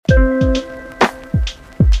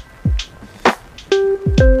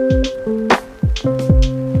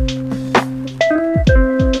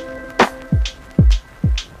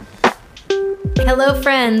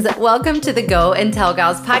friends, welcome to the Go and Tell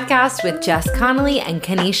Gals podcast with Jess Connolly and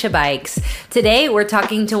Kanisha Bikes. Today, we're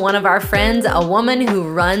talking to one of our friends, a woman who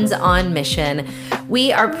runs on mission.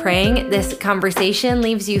 We are praying this conversation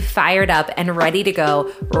leaves you fired up and ready to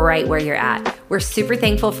go right where you're at. We're super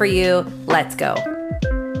thankful for you. Let's go.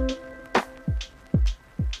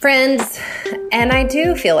 Friends, and I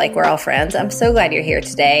do feel like we're all friends. I'm so glad you're here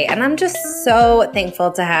today. And I'm just so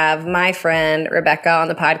thankful to have my friend Rebekah on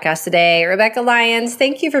the podcast today. Rebekah Lyons,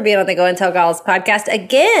 thank you for being on the Go and Tell Gals podcast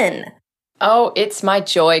again. Oh, it's my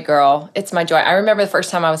joy, girl. It's my joy. I remember the first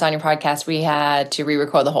time I was on your podcast, we had to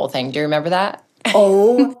re-record the whole thing. Do you remember that?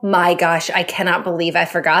 Oh my gosh, I cannot believe I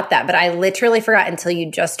forgot that, but I literally forgot until you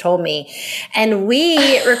just told me. And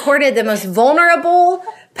we recorded the most vulnerable,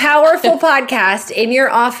 powerful podcast in your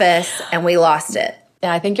office, and we lost it.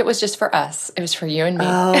 Yeah, I think it was just for us. It was for you and me.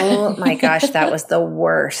 Oh my gosh, that was the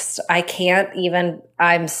worst.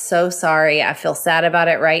 I'm so sorry. I feel sad about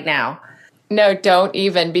it right now. No, don't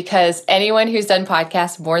even, because anyone who's done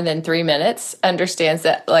podcasts more than 3 minutes understands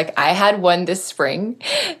that. Like, I had one this spring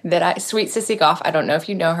that Sweet Sissy Goff, I don't know if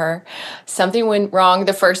you know her, something went wrong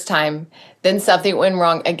the first time, then something went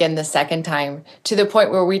wrong again the second time, to the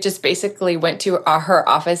point where we just basically went to her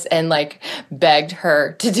office and begged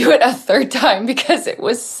her to do it a third time because it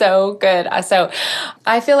was so good. So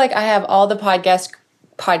I feel like I have all the podcast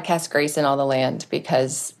grace in all the land,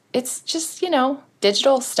 because it's just,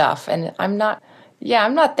 digital stuff, and I'm not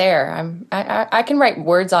there. I can write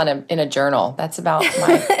words in a journal. That's about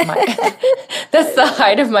my that's the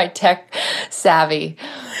height of my tech savvy.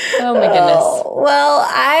 Oh my goodness. Well,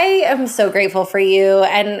 I am so grateful for you,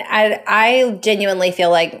 and I genuinely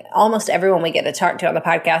feel like almost everyone we get to talk to on the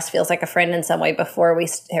podcast feels like a friend in some way before we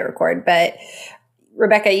hit record. But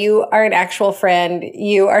Rebekah, you are an actual friend.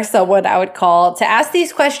 You are someone I would call to ask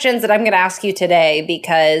these questions that I'm going to ask you today,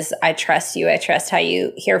 because I trust you. I trust how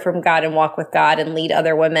you hear from God and walk with God and lead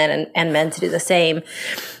other women and men to do the same.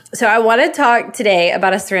 So I want to talk today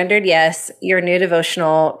about A Surrendered Yes. Your new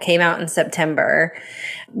devotional came out in September.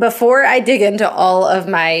 Before I dig into all of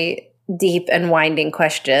my deep and winding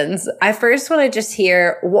questions, I first want to just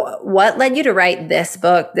hear what led you to write this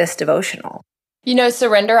book, this devotional?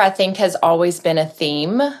 Surrender, I think, has always been a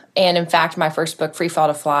theme. And in fact, my first book, Free Fall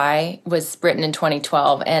to Fly, was written in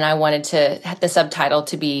 2012. And I wanted the subtitle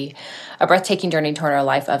to be A Breathtaking Journey Toward a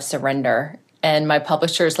Life of Surrender. And my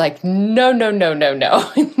publisher's like, no.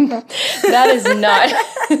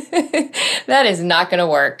 That is not going to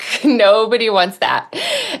work. Nobody wants that.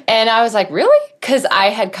 And I was like, really? Because I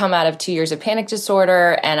had come out of 2 years of panic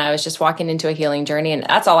disorder, and I was just walking into a healing journey. And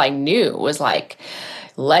that's all I knew was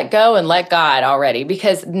let go and let God already,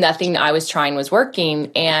 because nothing I was trying was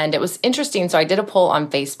working. And it was interesting. So I did a poll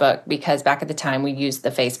on Facebook, because back at the time we used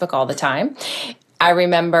the Facebook all the time. I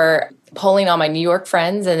remember polling all my New York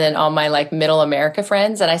friends and then all my middle America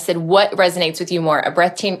friends. And I said, what resonates with you more, a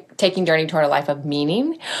breathtaking journey toward a life of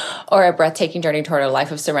meaning or a breathtaking journey toward a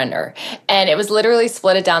life of surrender? And it was literally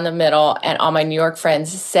split it down the middle. And all my New York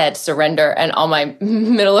friends said surrender, and all my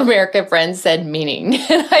middle America friends said meaning.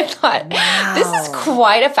 And I thought, wow, this is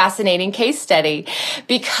quite a fascinating case study,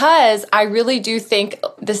 because I really do think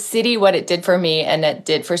the city, what it did for me and it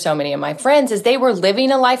did for so many of my friends, is they were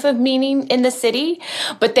living a life of meaning in the city,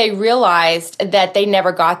 but they realized that they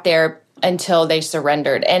never got there until they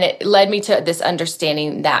surrendered. And it led me to this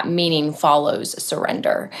understanding that meaning follows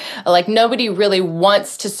surrender. Nobody really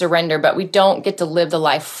wants to surrender, but we don't get to live the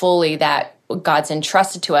life fully that God's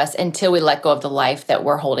entrusted to us until we let go of the life that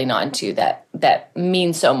we're holding on to that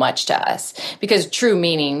means so much to us. Because true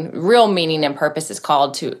meaning, real meaning and purpose is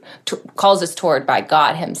calls us toward by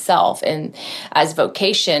God himself and as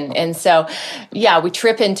vocation. And so, we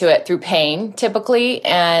trip into it through pain typically,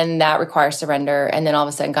 and that requires surrender. And then all of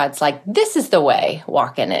a sudden God's like, this is the way,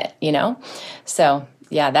 walk in it, So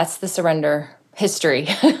that's the surrender history.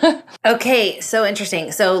 Okay, so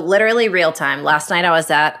interesting. So literally real time. Last night I was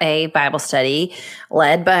at a Bible study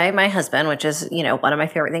led by my husband, which is, one of my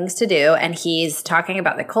favorite things to do. And he's talking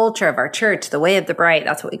about the culture of our church, the way of the bright.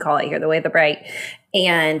 That's what we call it here, the way of the bright.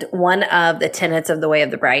 And one of the tenets of the way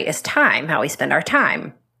of the bright is time, how we spend our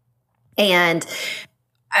time. And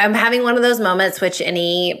I'm having one of those moments, which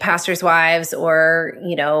any pastors' wives or,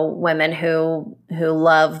 women who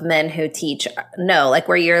love men who teach know,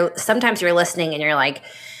 where sometimes you're listening and you're like,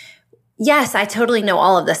 yes, I totally know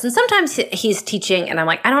all of this. And sometimes he's teaching and I'm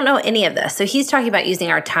like, I don't know any of this. So he's talking about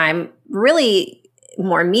using our time really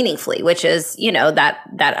more meaningfully, which is,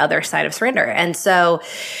 that other side of surrender. And so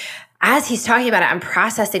as he's talking about it, I'm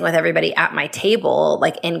processing with everybody at my table,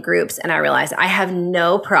 in groups, and I realize I have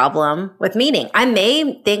no problem with meaning. I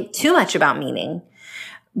may think too much about meaning,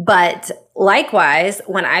 But likewise,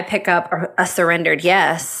 when I pick up a surrendered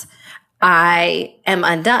yes, I am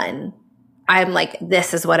undone. I'm like,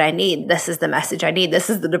 this is what I need. This is the message I need. This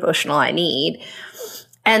is the devotional I need.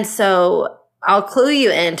 And so I'll clue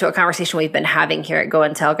you into a conversation we've been having here at Go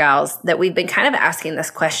and Tell Gals, that we've been kind of asking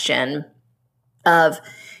this question of,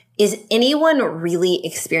 is anyone really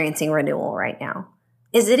experiencing renewal right now?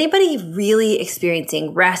 Is anybody really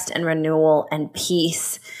experiencing rest and renewal and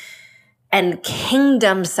peace and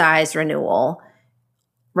kingdom-sized renewal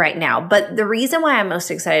right now? But the reason why I'm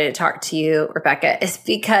most excited to talk to you, Rebekah, is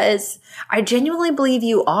because I genuinely believe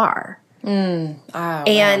you are. And Wow.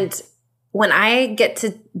 when I get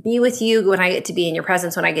to be with you, when I get to be in your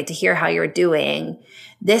presence, when I get to hear how you're doing,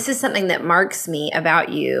 this is something that marks me about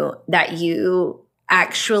you, that you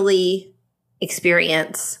actually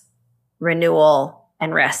experience renewal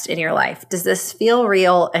and rest in your life. Does this feel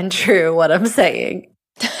real and true, what I'm saying?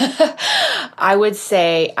 I would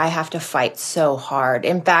say I have to fight so hard.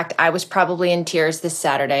 In fact, I was probably in tears this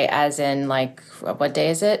Saturday, as in like, what day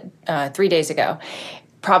is it? 3 days ago.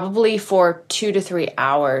 Probably for 2 to 3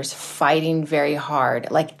 hours, fighting very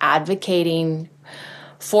hard, like advocating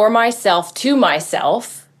for myself, to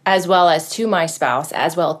myself, as well as to my spouse,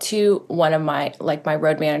 as well to one of my, like my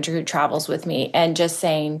road manager who travels with me, and just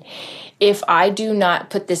saying, if I do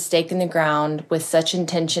not put this stake in the ground with such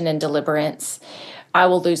intention and deliberance, I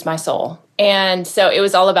will lose my soul. And so it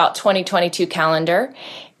was all about 2022 calendar.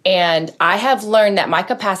 And I have learned that my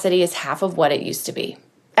capacity is half of what it used to be,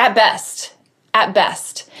 at best. At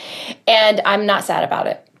best. And I'm not sad about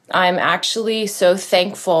it. I'm actually so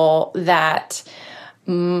thankful that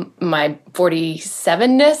my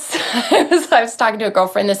 47-ness, I was talking to a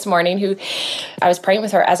girlfriend this morning who I was praying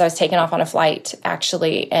with her as I was taking off on a flight,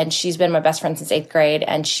 actually, and she's been my best friend since 8th grade,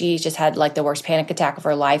 and she just had like the worst panic attack of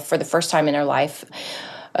her life for the first time in her life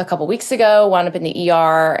a couple weeks ago, wound up in the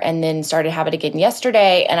ER, and then started having it again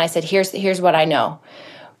yesterday. And I said, here's what I know.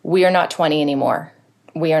 We are not 20 anymore.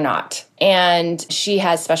 We are not. And she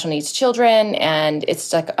has special needs children, and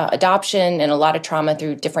it's like adoption and a lot of trauma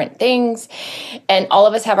through different things. And all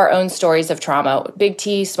of us have our own stories of trauma, big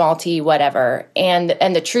T, small t, whatever. And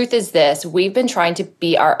the truth is this, we've been trying to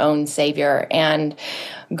be our own savior. And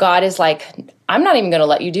God is like, I'm not even going to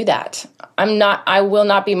let you do that. I will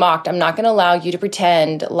not be mocked. I'm not going to allow you to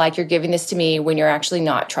pretend like you're giving this to me when you're actually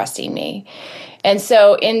not trusting me. And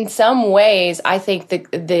so in some ways, I think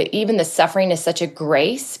even the suffering is such a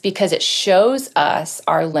grace, because it shows us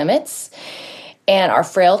our limits and our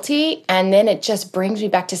frailty. And then it just brings me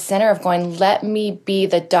back to center of going, let me be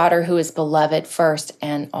the daughter who is beloved first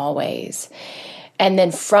and always. And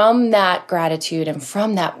then from that gratitude and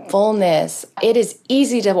from that fullness, it is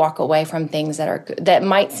easy to walk away from things that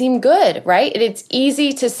might seem good, right? It's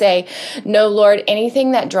easy to say, no, Lord,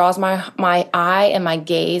 anything that draws my eye and my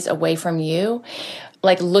gaze away from you,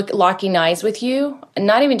 like locking eyes with you,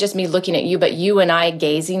 not even just me looking at you, but you and I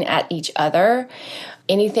gazing at each other.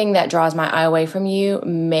 Anything that draws my eye away from you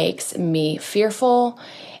makes me fearful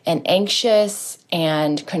and anxious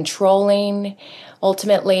and controlling,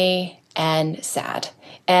 ultimately, and sad.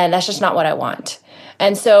 And that's just not what I want.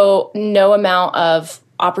 And so no amount of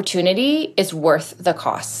opportunity is worth the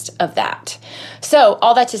cost of that. So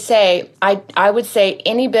all that to say, I would say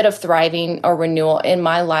any bit of thriving or renewal in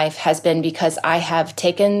my life has been because I have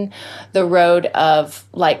taken the road of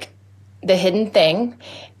like the hidden thing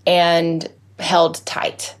and held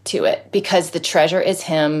tight to it, because the treasure is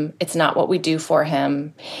Him. It's not what we do for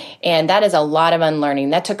Him. And that is a lot of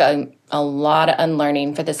unlearning. That took a lot of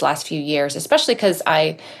unlearning for this last few years, especially because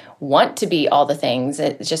I want to be all the things.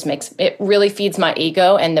 It really feeds my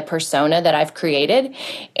ego and the persona that I've created.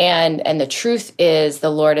 And the truth is,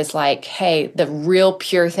 the Lord is like, hey, the real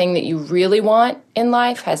pure thing that you really want in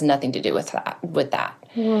life has nothing to do with that.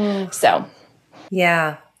 So.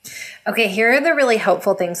 Yeah. Okay, here are the really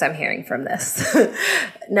hopeful things I'm hearing from this.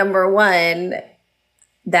 Number one,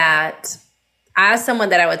 that as someone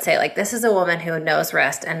that I would say, like, this is a woman who knows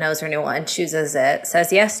rest and knows renewal and chooses it,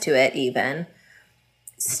 says yes to it even,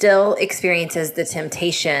 still experiences the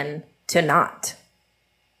temptation to not,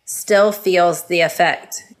 still feels the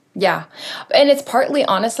effect. Yeah. And it's partly,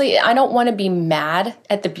 honestly, I don't want to be mad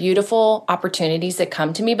at the beautiful opportunities that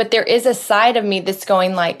come to me, but there is a side of me that's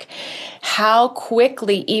going like, how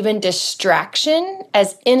quickly even distraction,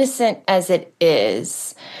 as innocent as it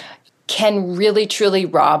is, can really, truly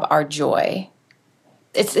rob our joy.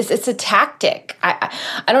 It's a tactic. I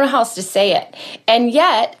don't know how else to say it. And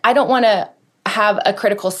yet, I don't want to have a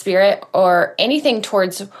critical spirit or anything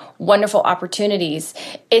towards wonderful opportunities.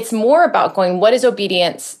 It's more about going, what is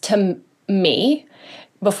obedience to me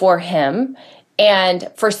before Him? And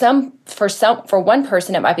for one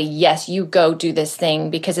person, it might be, yes, you go do this thing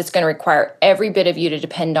because it's going to require every bit of you to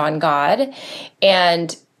depend on God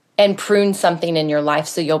and prune something in your life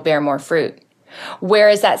so you'll bear more fruit.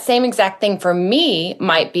 Whereas that same exact thing for me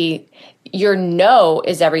might be your no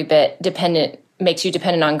is every bit dependent, makes you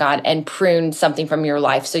dependent on God and prune something from your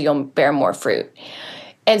life so you'll bear more fruit.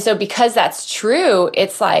 And so because that's true,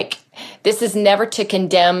 it's like, this is never to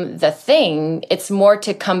condemn the thing. It's more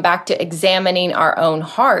to come back to examining our own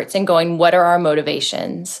hearts and going, what are our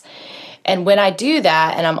motivations? And when I do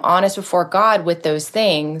that and I'm honest before God with those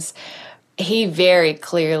things, He very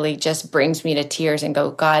clearly just brings me to tears and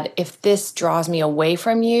go, God, if this draws me away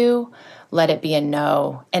from you, let it be a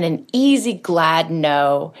no, and an easy, glad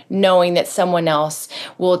no, knowing that someone else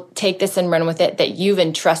will take this and run with it, that you've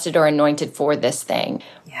entrusted or anointed for this thing.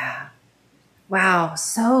 Yeah. Wow.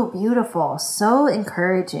 So beautiful. So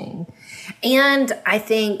encouraging. And I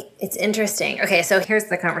think it's interesting. Okay. So here's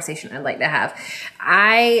the conversation I'd like to have.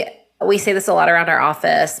 We say this a lot around our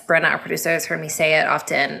office. Brenna, our producer, has heard me say it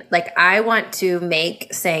often. Like, I want to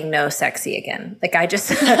make saying no sexy again. Like, I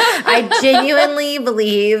genuinely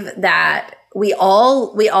believe that we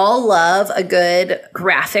all love a good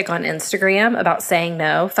graphic on Instagram about saying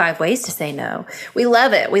no, 5 ways to say no. We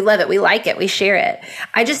love it. We like it. We share it.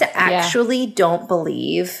 I just actually don't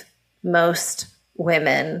believe most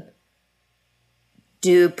women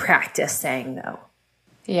do practice saying no.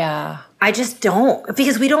 Yeah. I just don't,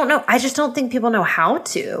 because we don't know. I just don't think people know how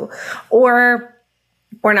to, or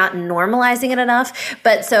we're not normalizing it enough.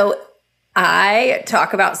 But so I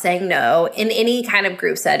talk about saying no in any kind of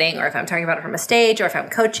group setting, or if I'm talking about it from a stage, or if I'm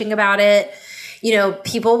coaching about it. You know,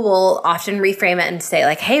 people will often reframe it and say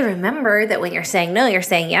like, hey, remember that when you're saying no, you're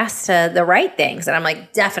saying yes to the right things. And I'm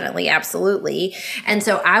like, definitely, absolutely. And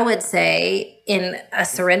so I would say in a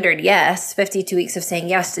surrendered yes, 52 weeks of saying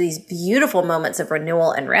yes to these beautiful moments of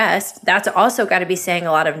renewal and rest, that's also got to be saying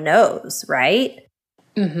a lot of no's, right?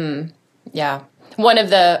 Mm-hmm. Yeah. One of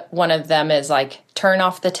them is like, turn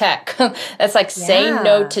off the tech. That's like saying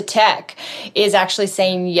no to tech is actually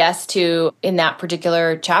saying yes to, in that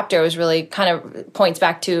particular chapter, it was really kind of points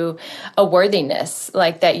back to a worthiness,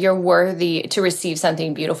 like that you're worthy to receive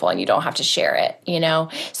something beautiful and you don't have to share it, you know?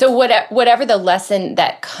 So whatever the lesson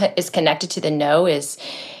that is connected to the no is,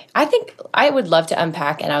 I think I would love to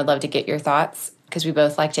unpack, and I would love to get your thoughts because we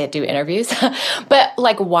both like to do interviews. But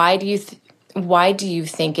like, why do you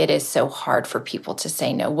think it is so hard for people to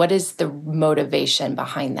say no? What is the motivation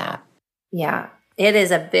behind that? Yeah, it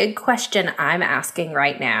is a big question I'm asking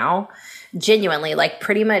right now. Genuinely, like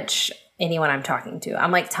pretty much anyone I'm talking to.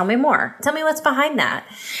 I'm like, tell me more. Tell me what's behind that.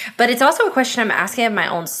 But it's also a question I'm asking of my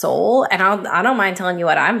own soul. And I don't mind telling you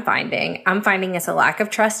what I'm finding. I'm finding it's a lack of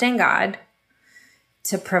trust in God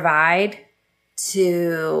to provide,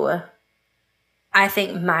 to... I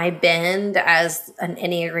think my bend as an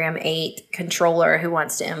Enneagram 8 controller who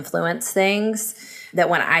wants to influence things, that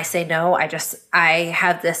when I say no, I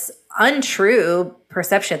have this untrue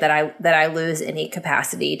perception that I lose any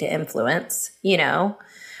capacity to influence, you know?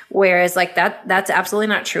 Whereas like that's absolutely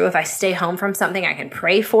not true. If I stay home from something, I can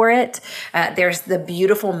pray for it. There's the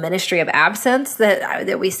beautiful ministry of absence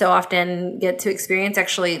that we so often get to experience.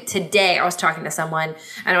 Actually, today I was talking to someone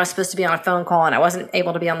and I was supposed to be on a phone call and I wasn't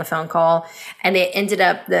able to be on the phone call. And it ended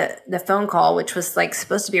up the phone call, which was like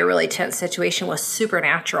supposed to be a really tense situation, was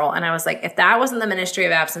supernatural. And I was like, if that wasn't the ministry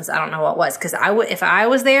of absence, I don't know what was. Because if I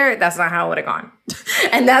was there, that's not how it would have gone.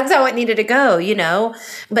 And that's how it needed to go, you know?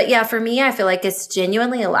 But yeah, for me, I feel like it's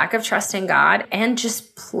genuinely a lack of trust in God and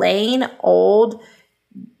just plain old,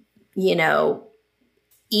 you know,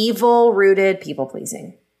 evil rooted people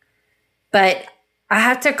pleasing. But I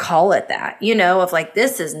have to call it that, you know, of like,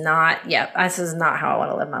 this is not how I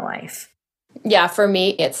want to live my life. Yeah. For me,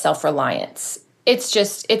 it's self-reliance.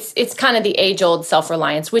 It's kind of the age old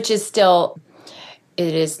self-reliance, which is still,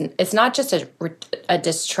 it's not just a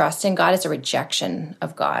distrust in God, it's a rejection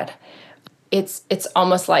of God. It's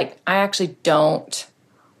almost like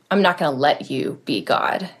I'm not going to let you be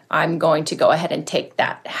God. I'm going to go ahead and take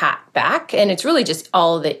that hat back. And it's really just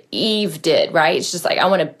all that Eve did, right? It's just like, I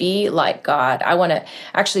want to be like God. I want to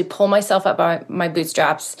actually pull myself up by my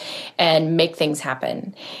bootstraps and make things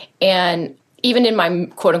happen. And even in my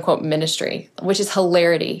quote unquote ministry, which is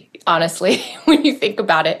hilarity, honestly, when you think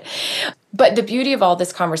about it. But the beauty of all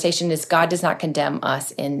this conversation is God does not condemn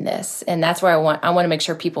us in this. And that's where I want to make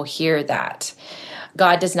sure people hear that.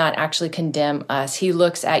 God does not actually condemn us. He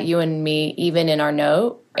looks at you and me, even in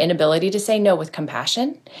our inability to say no, with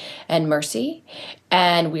compassion and mercy.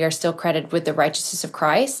 And we are still credited with the righteousness of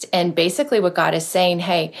Christ. And basically what God is saying,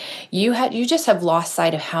 hey, you just have lost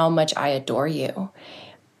sight of how much I adore you.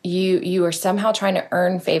 you are somehow trying to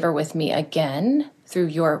earn favor with me again through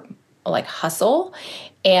your like hustle.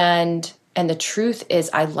 And the truth is,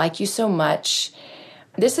 I like you so much.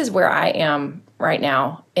 This is where I am right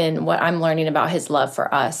now in what I'm learning about his love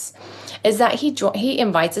for us, is that he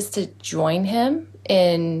invites us to join him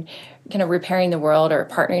in kind of repairing the world or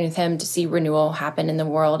partnering with him to see renewal happen in the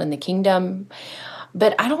world and the kingdom.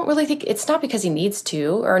 But I don't really think it's not because he needs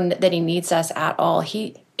to or that he needs us at all.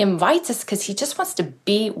 He invites us because he just wants to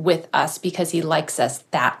be with us because he likes us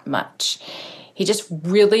that much. He just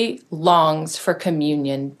really longs for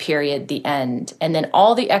communion, period, the end. And then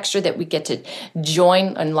all the extra that we get to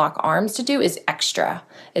join and lock arms to do is extra.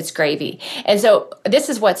 It's gravy. And so this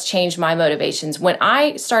is what's changed my motivations. When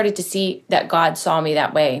I started to see that God saw me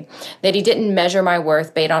that way, that he didn't measure my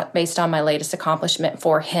worth based on my latest accomplishment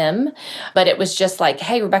for him, but it was just like,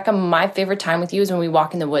 hey, Rebekah, my favorite time with you is when we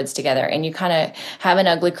walk in the woods together and you kind of have an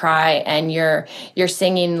ugly cry and you're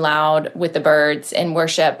singing loud with the birds in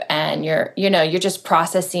worship and you're just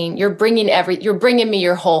processing, you're bringing me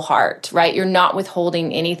your whole heart, right? You're not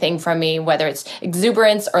withholding anything from me, whether it's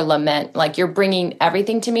exuberance or lament, like you're bringing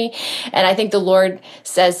everything to me. And I think the Lord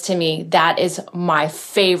says to me, that is my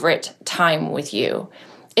favorite time with you.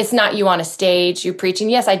 It's not you on a stage, you preaching.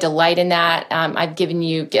 Yes, I delight in that. I've given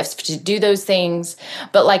you gifts to do those things.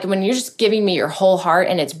 But like when you're just giving me your whole heart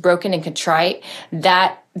and it's broken and contrite,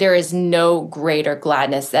 that there is no greater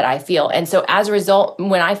gladness that I feel. And so as a result,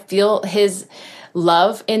 when I feel his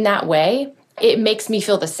love in that way, it makes me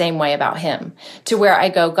feel the same way about him, to where I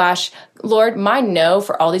go, gosh, Lord, my no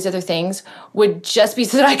for all these other things would just be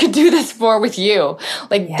so that I could do this more with you.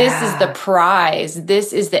 Like, This is the prize.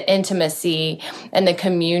 This is the intimacy and the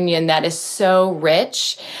communion that is so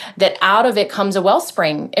rich that out of it comes a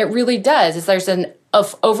wellspring. It really does. There's an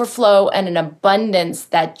overflow and an abundance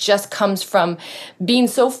that just comes from being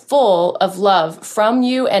so full of love from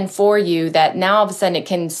you and for you that now all of a sudden it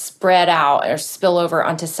can spread out or spill over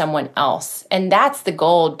onto someone else. And that's the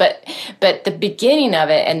gold. But the beginning of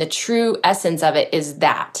it and the true essence of it is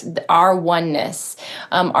that our oneness,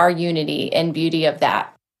 our unity and beauty of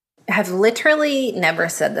that. I have literally never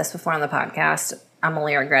said this before on the podcast. I'm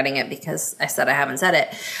only regretting it because I said I haven't said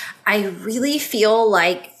it. I really feel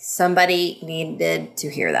like somebody needed to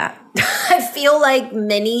hear that. I feel like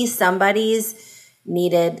many somebodies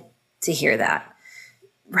needed to hear that.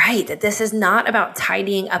 Right, that this is not about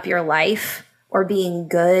tidying up your life or being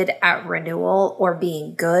good at renewal or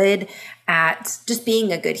being good at just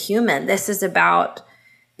being a good human. This is about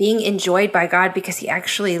being enjoyed by God because he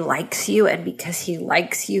actually likes you, and because he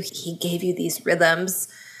likes you, he gave you these rhythms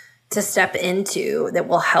to step into that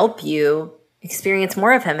will help you experience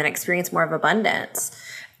more of him and experience more of abundance.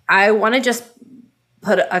 I want to just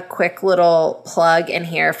put a quick little plug in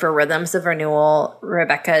here for Rhythms of Renewal.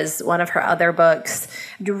 Rebekah's one of her other books.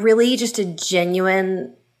 Really just a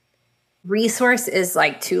genuine resource is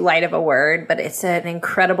like too light of a word, but it's an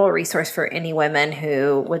incredible resource for any women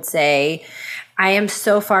who would say, I am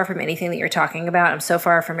so far from anything that you're talking about. I'm so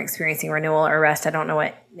far from experiencing renewal or rest. I don't know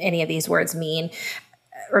what any of these words mean.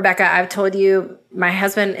 Rebekah, I've told you, my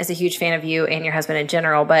husband is a huge fan of you and your husband in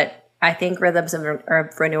general, but I think Rhythms of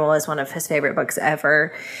Renewal is one of his favorite books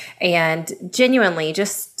ever, and genuinely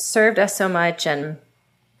just served us so much. And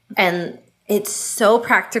it's so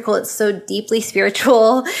practical. It's so deeply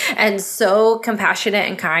spiritual and so compassionate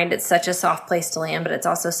and kind. It's such a soft place to land, but it's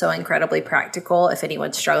also so incredibly practical if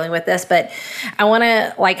anyone's struggling with this. But I want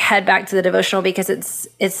to head back to the devotional because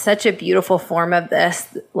it's such a beautiful form of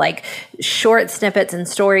this, like short snippets and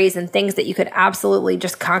stories and things that you could absolutely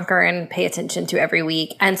just conquer and pay attention to every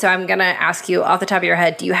week. And so I'm going to ask you off the top of your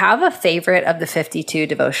head, do you have a favorite of the 52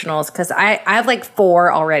 devotionals? Because I have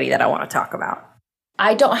 4 already that I want to talk about.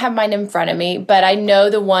 I don't have mine in front of me, but I know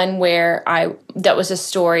the one where that was a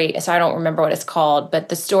story, so I don't remember what it's called, but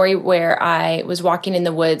the story where I was walking in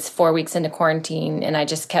the woods 4 weeks into quarantine and I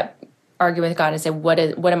just kept arguing with God and said, what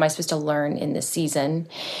am I supposed to learn in this season?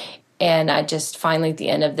 And I just finally, at the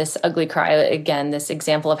end of this ugly cry, again, this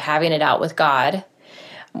example of having it out with God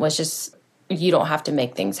was just, you don't have to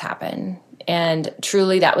make things happen. And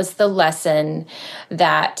truly, that was the lesson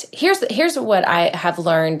that here's what I have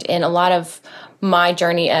learned in a lot of my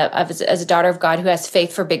journey as a daughter of God who has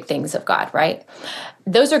faith for big things of God, right?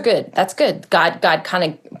 Those are good. That's good. God kind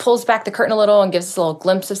of pulls back the curtain a little and gives us a little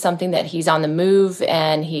glimpse of something that he's on the move,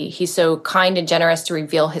 and he's so kind and generous to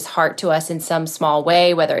reveal his heart to us in some small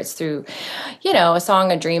way, whether it's through, a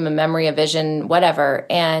song, a dream, a memory, a vision, whatever.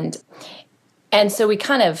 And so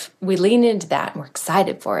we lean into that and we're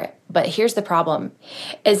excited for it. But here's the problem,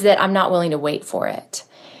 is that I'm not willing to wait for it.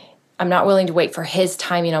 I'm not willing to wait for his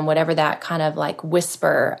timing on whatever that kind of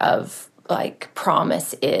whisper of like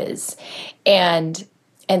promise is. And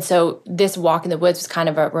so this walk in the woods was kind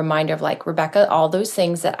of a reminder of like, Rebekah, all those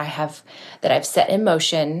things that I've set in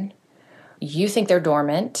motion, you think they're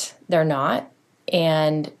dormant, they're not.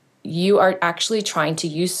 And you are actually trying to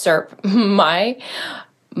usurp my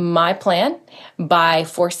plan by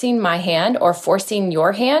forcing my hand or forcing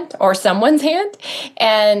your hand or someone's hand.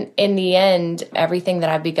 And in the end, everything that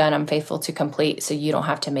I've begun, I'm faithful to complete, so you don't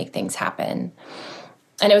have to make things happen.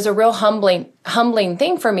 And it was a real humbling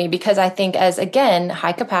thing for me, because I think as, again,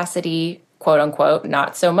 high capacity, quote unquote,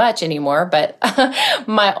 not so much anymore, but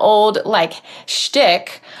my old like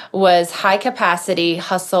shtick was high capacity,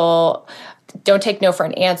 hustle, don't take no for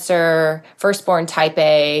an answer, firstborn type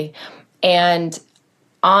A. And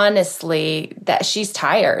honestly, that she's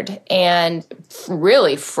tired and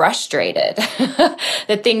really frustrated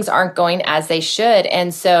that things aren't going as they should.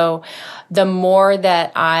 And so the more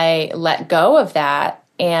that I let go of that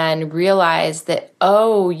and realize that,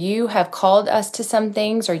 oh, you have called us to some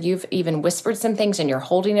things, or you've even whispered some things and you're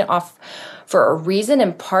holding it off for a reason.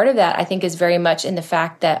 And part of that, I think, is very much in the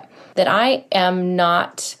fact that I am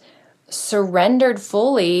not surrendered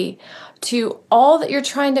fully to all that you're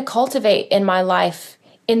trying to cultivate in my life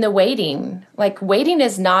in the waiting. Like, waiting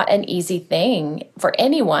is not an easy thing for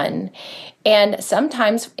anyone. And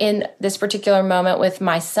sometimes in this particular moment with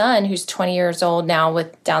my son, who's 20 years old now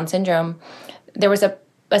with Down syndrome, there was a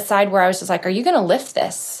side where I was just like, are you going to lift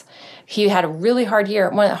this? He had a really hard year,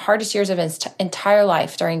 one of the hardest years of his entire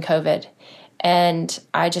life during COVID. And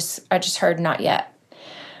I just heard, not yet,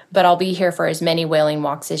 but I'll be here for as many wailing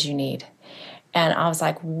walks as you need. And I was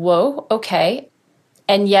like, whoa, okay.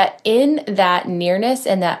 And yet in that nearness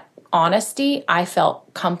and that honesty, I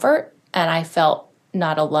felt comfort, and I felt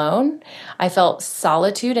not alone. I felt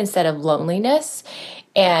solitude instead of loneliness.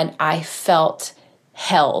 And I felt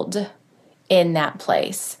held in that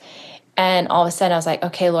place. And all of a sudden I was like,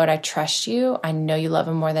 okay, Lord, I trust you. I know you love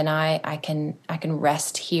him more than I can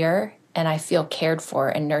rest here. And I feel cared for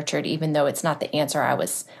and nurtured, even though it's not the answer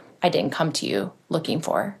I didn't come to you looking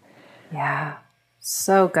for. Yeah,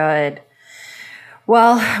 so good.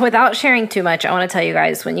 Well, without sharing too much, I want to tell you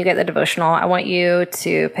guys, when you get the devotional, I want you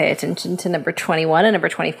to pay attention to number 21 and number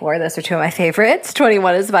 24. Those are two of my favorites.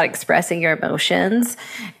 21 is about expressing your emotions.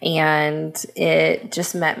 And it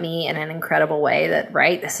just met me in an incredible way that,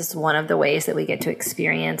 right, this is one of the ways that we get to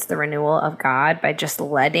experience the renewal of God, by just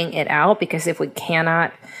letting it out. Because if we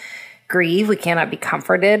cannot grieve, we cannot be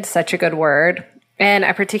comforted. Such a good word. And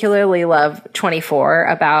I particularly love 24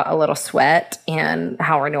 about a little sweat and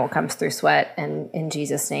how renewal comes through sweat. And in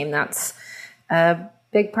Jesus' name, that's a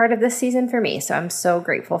big part of this season for me. So I'm so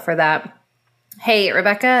grateful for that. Hey,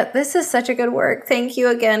 Rebekah, this is such a good work. Thank you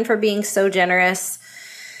again for being so generous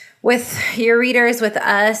with your readers, with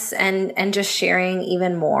us, and just sharing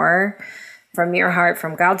even more from your heart,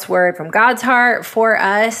 from God's word, from God's heart for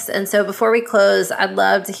us. And so before we close, I'd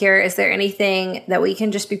love to hear, is there anything that we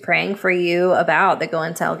can just be praying for you about, the Go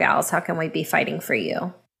and Tell Gals? How can we be fighting for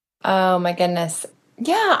you? Oh my goodness.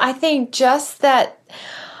 Yeah, I think just that,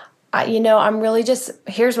 I'm really just,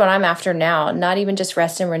 here's what I'm after now, not even just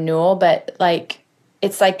rest and renewal, but like,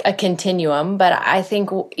 it's like a continuum. But I think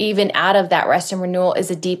even out of that rest and renewal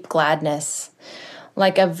is a deep gladness.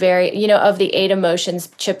 Like a very, of the 8 emotions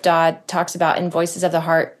Chip Dodd talks about in Voices of the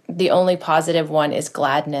Heart, the only positive one is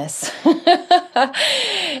gladness.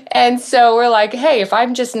 And so we're like, hey, if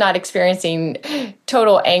I'm just not experiencing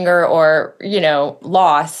total anger or,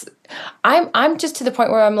 loss, I'm just to the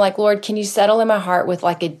point where I'm like, Lord, can you settle in my heart with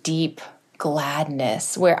like a deep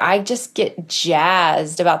gladness where I just get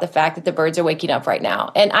jazzed about the fact that the birds are waking up right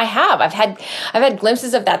now. And I've had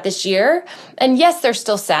glimpses of that this year. And yes, there's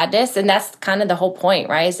still sadness, and that's kind of the whole point,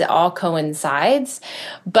 right? Is it all coincides.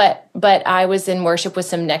 But I was in worship with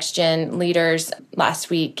some next gen leaders last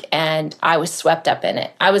week, and I was swept up in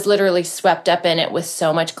it. I was literally swept up in it with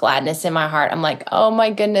so much gladness in my heart. I'm like, oh my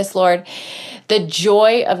goodness, Lord, the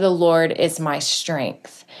joy of the Lord is my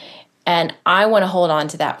strength. And I want to hold on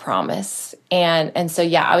to that promise. And so,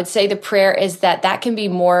 yeah, I would say the prayer is that can be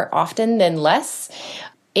more often than less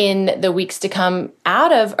in the weeks to come,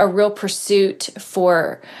 out of a real pursuit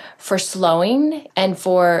for slowing and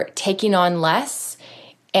for taking on less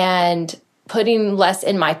and putting less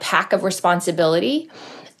in my pack of responsibility,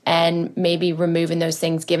 and maybe removing those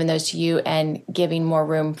things, giving those to you, and giving more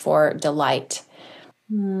room for delight.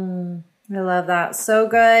 I love that. So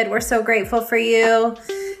good. We're so grateful for you.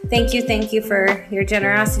 Thank you for your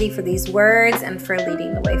generosity, for these words, and for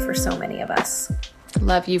leading the way for so many of us.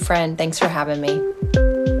 Love you, friend. Thanks for having me.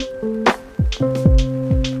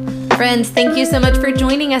 Friends, thank you so much for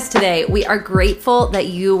joining us today. We are grateful that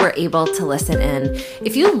you were able to listen in.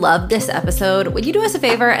 If you loved this episode, would you do us a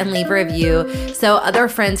favor and leave a review so other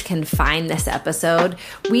friends can find this episode?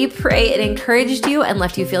 We pray it encouraged you and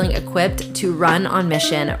left you feeling equipped to run on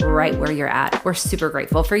mission right where you're at. We're super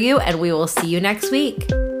grateful for you, and we will see you next week.